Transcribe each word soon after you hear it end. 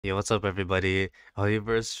Yo, what's up, everybody?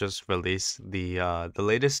 Hoyoverse just released the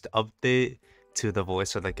latest update to the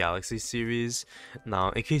Voice of the Galaxy series. Now,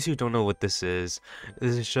 in case you don't know what this is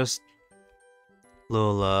just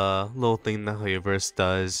little thing that Hoyoverse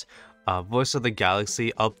does. Voice of the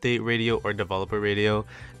Galaxy update radio or developer radio.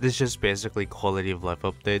 This is just basically quality of life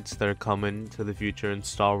updates that are coming to the future in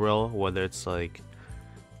Star Rail, whether it's like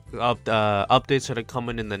updates that are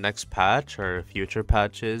coming in the next patch or future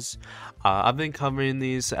patches. I've been covering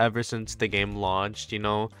these ever since the game launched,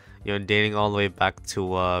 dating all the way back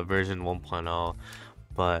to version 1.0,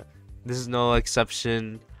 but this is no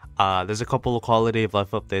exception. There's a couple of quality of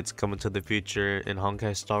life updates coming to the future in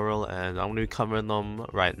Honkai Star Rail, and I'm going to be covering them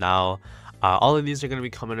right now. All of these are going to be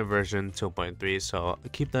coming in version 2.3, so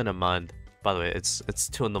keep that in mind. By the way, it's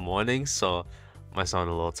 2 in the morning, so might sound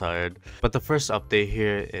a little tired. But the first update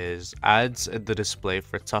here is adds the display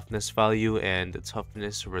for toughness value and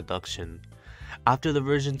toughness reduction. After the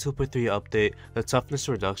version 2.3 update, the toughness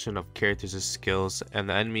reduction of characters' skills and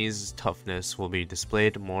the enemy's toughness will be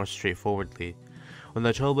displayed more straightforwardly. When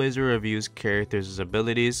the Trailblazer reviews characters'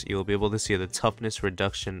 abilities, you will be able to see the toughness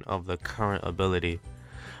reduction of the current ability.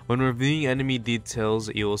 When reviewing enemy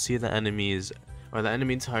details, you will see the enemy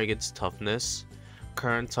target's toughness,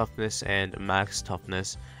 current toughness, and max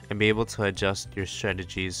toughness, and be able to adjust your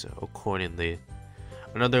strategies accordingly.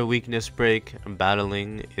 Another weakness break,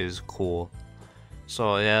 battling, is cool.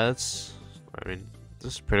 So yeah, this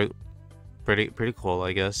is pretty cool,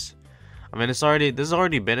 I guess. I mean, this has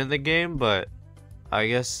already been in the game, but I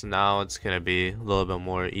guess now it's gonna be a little bit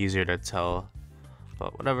more easier to tell.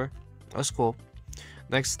 But whatever, that's cool.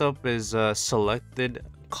 Next up is selected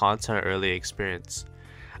content early experience.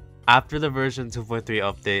 After the version 2.3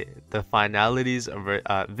 update, the Finalities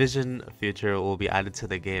Vision feature will be added to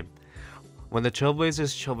the game. When the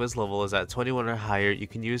Trailblazer's Trailblaze level is at 21 or higher, you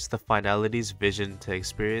can use the Finalities Vision to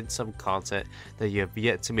experience some content that you have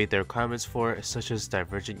yet to meet the requirements for, such as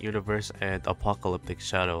Divergent Universe and Apocalyptic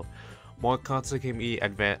Shadow. More content can be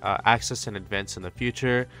accessed and advanced in the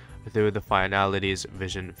future through the Finalities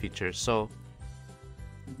Vision feature. So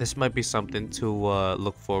this might be something to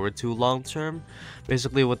look forward to long term.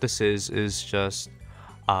 Basically what this is just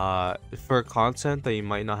for content that you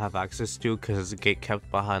might not have access to because it get kept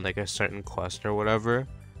behind like a certain quest or whatever.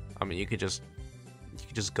 I mean, you could just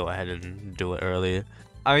go ahead and do it early.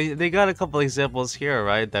 I mean, they got a couple examples here,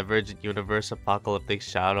 right? Divergent Universe, Apocalyptic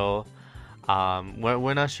Shadow.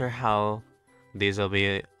 We're not sure how these will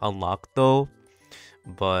be unlocked though,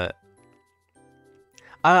 but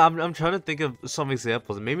I'm trying to think of some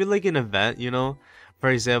examples. Maybe like an event, for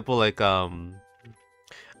example, like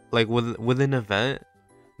with an event,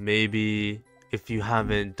 maybe if you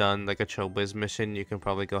haven't done like a Trailblaze mission, you can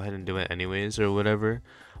probably go ahead and do it anyways or whatever.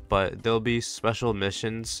 But there'll be special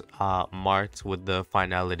missions marked with the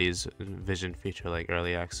Finalities Vision feature, like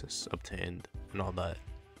early access obtained and all that.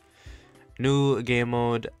 New game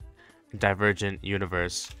mode, Divergent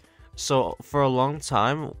Universe. So for a long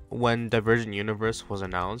time, when Divergent Universe was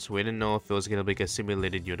announced, we didn't know if it was gonna be like a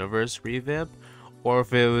simulated universe revamp, or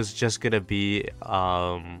if it was just gonna be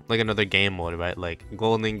like another game mode, right? Like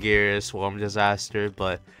Golden Gear, Swarm Disaster.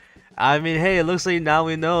 But I mean, hey, it looks like now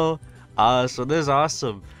we know. So this is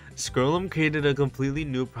awesome. Scrollum created a completely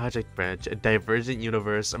new project branch, a Divergent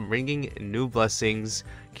Universe, bringing new blessings,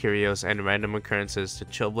 curios, and random occurrences to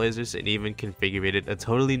Trailblazers, and even configured a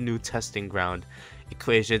totally new testing ground,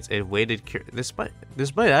 equations, and weighted this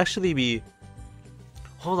might actually be,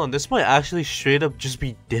 hold on, this might actually straight up just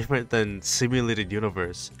be different than Simulated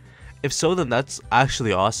Universe. If so, then that's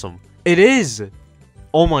actually awesome. It is!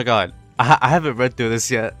 Oh my god. I haven't read through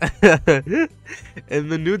this yet. In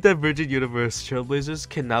the new Divergent Universe, Trailblazers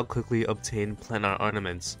can now quickly obtain planar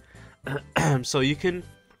ornaments. So you can,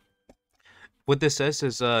 what this says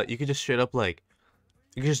is you can just straight up like,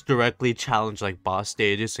 you can just directly challenge like boss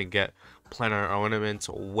stages and get planar ornaments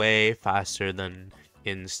way faster than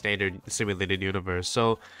in standard Simulated Universe.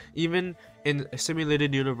 So even in a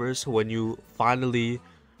Simulated Universe, when you finally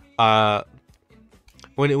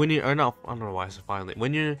when you are not, I don't know why I said finally,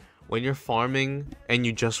 when you're farming and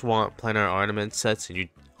you just want planar ornament sets and you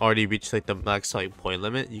already reached like the max selling point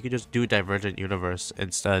limit, you can just do Divergent Universe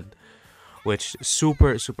instead, which is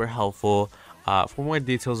super helpful. For more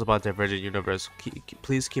details about Divergent Universe,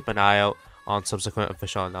 please keep an eye out on subsequent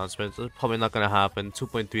official announcements. It's probably not gonna happen.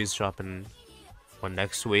 2.3 is dropping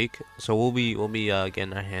next week, so we'll be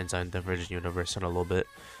getting our hands on Divergent Universe in a little bit.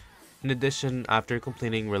 In addition, after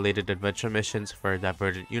completing related adventure missions for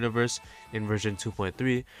Divergent Universe in version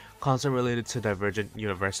 2.3, content related to Divergent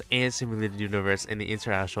Universe and Simulated Universe in the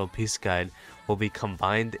International Peace Guide will be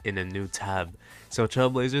combined in a new tab, so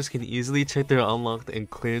Trailblazers can easily check their unlocked and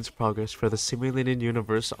clearance progress for the Simulated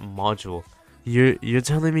Universe module. You're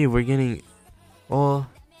telling me we're getting... Well,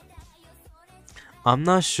 I'm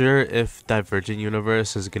not sure if Divergent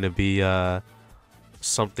Universe is gonna be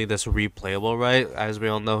something that's replayable, right? As we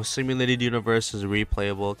all know, Simulated Universe is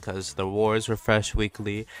replayable because the wars refresh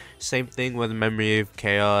weekly. Same thing with Memory of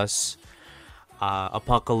Chaos,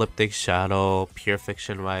 Apocalyptic Shadow, Pure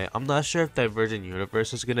Fiction, right? I'm not sure if Divergent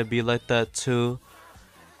Universe is gonna be like that too.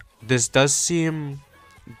 This does seem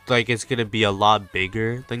like it's gonna be a lot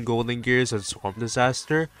bigger than Golden Gears and Swarm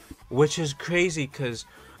Disaster, which is crazy because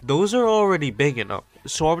those are already big enough.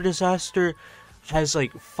 Swarm Disaster has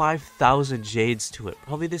like 5,000 jades to it,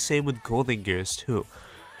 probably the same with Golden Gears too.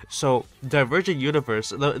 So Divergent Universe,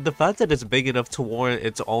 the fact that it's big enough to warrant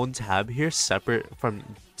its own tab here separate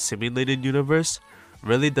from Simulated Universe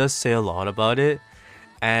really does say a lot about it.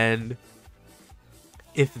 And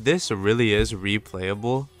if this really is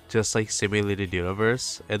replayable, just like Simulated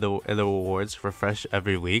Universe, and the rewards refresh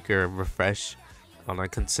every week or refresh on a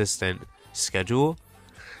consistent schedule,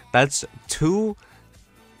 that's 2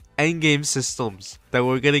 endgame systems that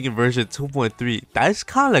we're getting in version 2.3. That's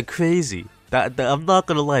kind of crazy. That I'm not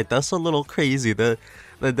gonna lie, that's a little crazy. The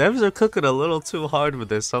devs are cooking a little too hard with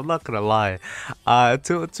this, so I'm not gonna lie.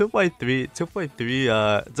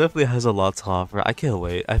 2.3 definitely has a lot to offer. I can't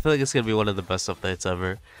wait. I feel like it's gonna be one of the best updates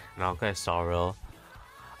ever. And Honkai Star Rail.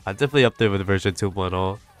 I'm definitely up there with version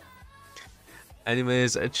 2.0.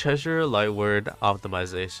 Anyways, a treasure lightword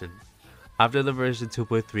optimization. After the version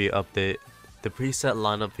 2.3 update, the preset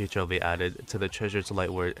lineup feature will be added to the Treasure's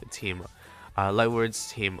Lightword's team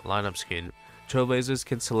lineup screen. Trailblazers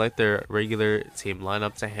can select their regular team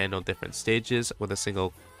lineup to handle different stages with a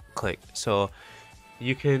single click. So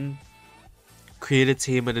you can create a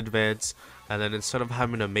team in advance, and then instead of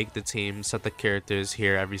having to make the team, set the characters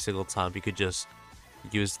here every single time, you could just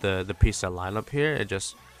use the preset lineup here and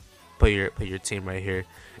just put your team right here.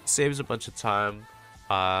 It saves a bunch of time.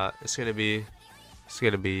 It's gonna be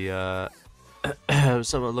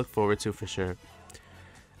something to look forward to for sure.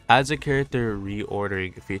 Adds a character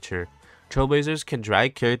reordering feature. Trailblazers can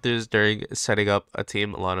drag characters during setting up a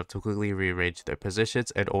team lineup to quickly rearrange their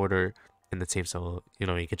positions and order in the team. So, you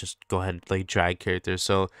know, you can just go ahead and like drag characters.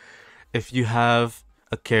 So if you have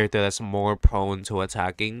a character that's more prone to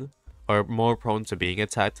attacking or more prone to being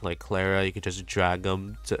attacked, like Clara, you could just drag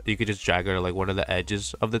her to like one of the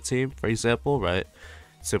edges of the team, for example, right?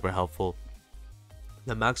 Super helpful.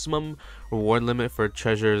 The maximum reward limit for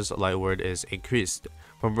Treasure's Lightword is increased.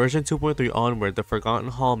 From version 2.3 onward, the Forgotten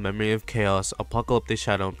Hall, Memory of Chaos, Apocalyptic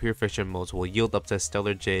Shadow, and Pure Fiction modes will yield up to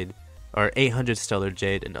Stellar Jade, or 800 Stellar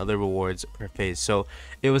Jade, and other rewards per phase. So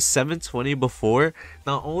it was 720 before.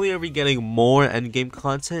 Not only are we getting more endgame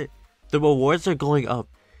content, the rewards are going up.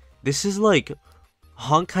 This is like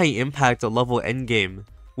Honkai Impact level endgame,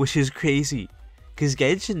 which is crazy, because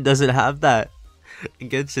Genshin doesn't have that.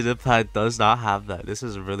 Genshin Impact does not have that. This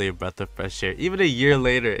is really a breath of fresh air. Even a year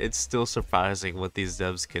later, it's still surprising what these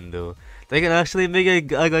devs can do. They can actually make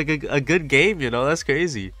a good game, you know? That's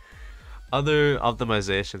crazy. Other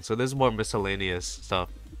optimizations. So there's more miscellaneous stuff.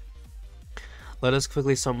 Let us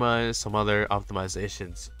quickly summarize some other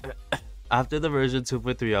optimizations. After the version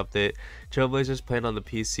 2.3 update, Trailblazers playing on the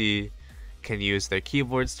PC can use their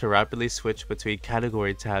keyboards to rapidly switch between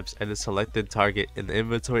category tabs and the selected target in the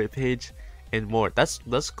inventory page, and more. That's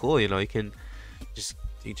cool, you know. You can just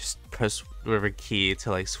press whatever key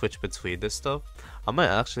to like switch between this stuff. I might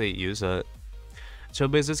actually use it.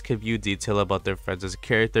 Trailblazers can view detail about their friends'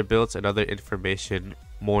 character builds and other information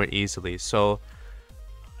more easily. So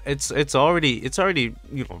it's already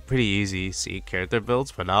you know pretty easy seeing character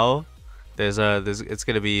builds. For now, it's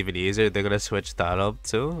gonna be even easier. They're gonna switch that up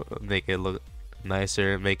too, make it look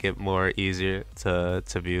nicer, make it more easier to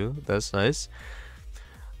view. That's nice.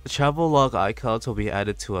 The travel log icons will be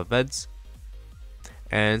added to events,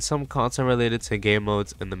 and some content related to game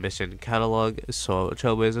modes in the mission catalog, so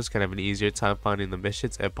Trailblazers can have an easier time finding the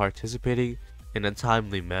missions and participating in a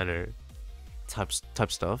timely manner. Type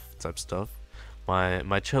stuff. My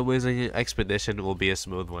Trailblazing expedition will be a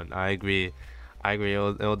smooth one. I agree.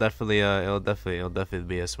 It'll definitely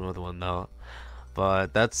be a smooth one now.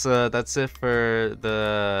 But that's it for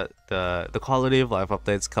the quality of life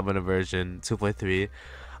updates coming to version 2.3.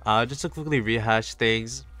 Just to quickly rehash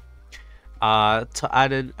things. To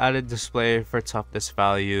added display for toughness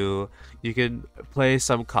value. You can play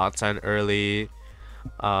some content early.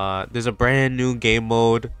 There's a brand new game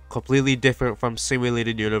mode, completely different from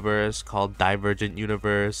Simulated Universe, called Divergent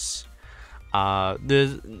Universe.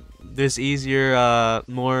 There's easier,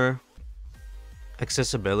 more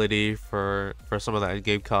accessibility for some of the end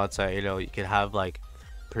game content. You know, you can have like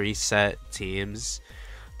preset teams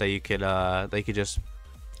that you could just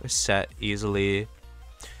set easily.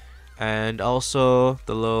 And also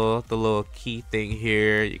the little key thing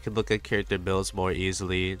here, you can look at character builds more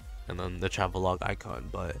easily, and then the travelogue icon.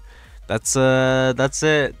 But that's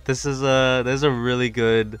it. There's a really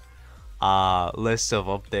good list of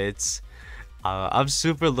updates. I'm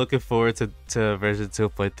super looking forward to version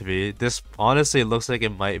 2.3. This honestly looks like it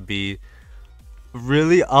might be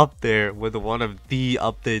really up there with one of the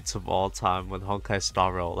updates of all time with Honkai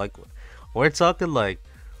Star Rail. Like, we're talking like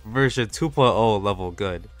version 2.0 level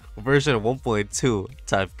good, version 1.2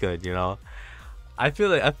 type good. You know, I feel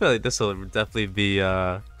like this will definitely be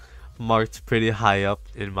marked pretty high up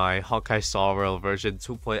in my Honkai Star Rail version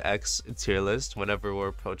 2.x tier list whenever we're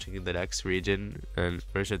approaching the next region, and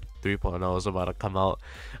version 3.0 is about to come out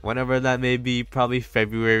whenever that may be, probably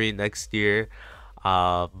February next year.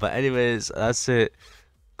 But anyways, that's it.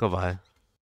 Goodbye.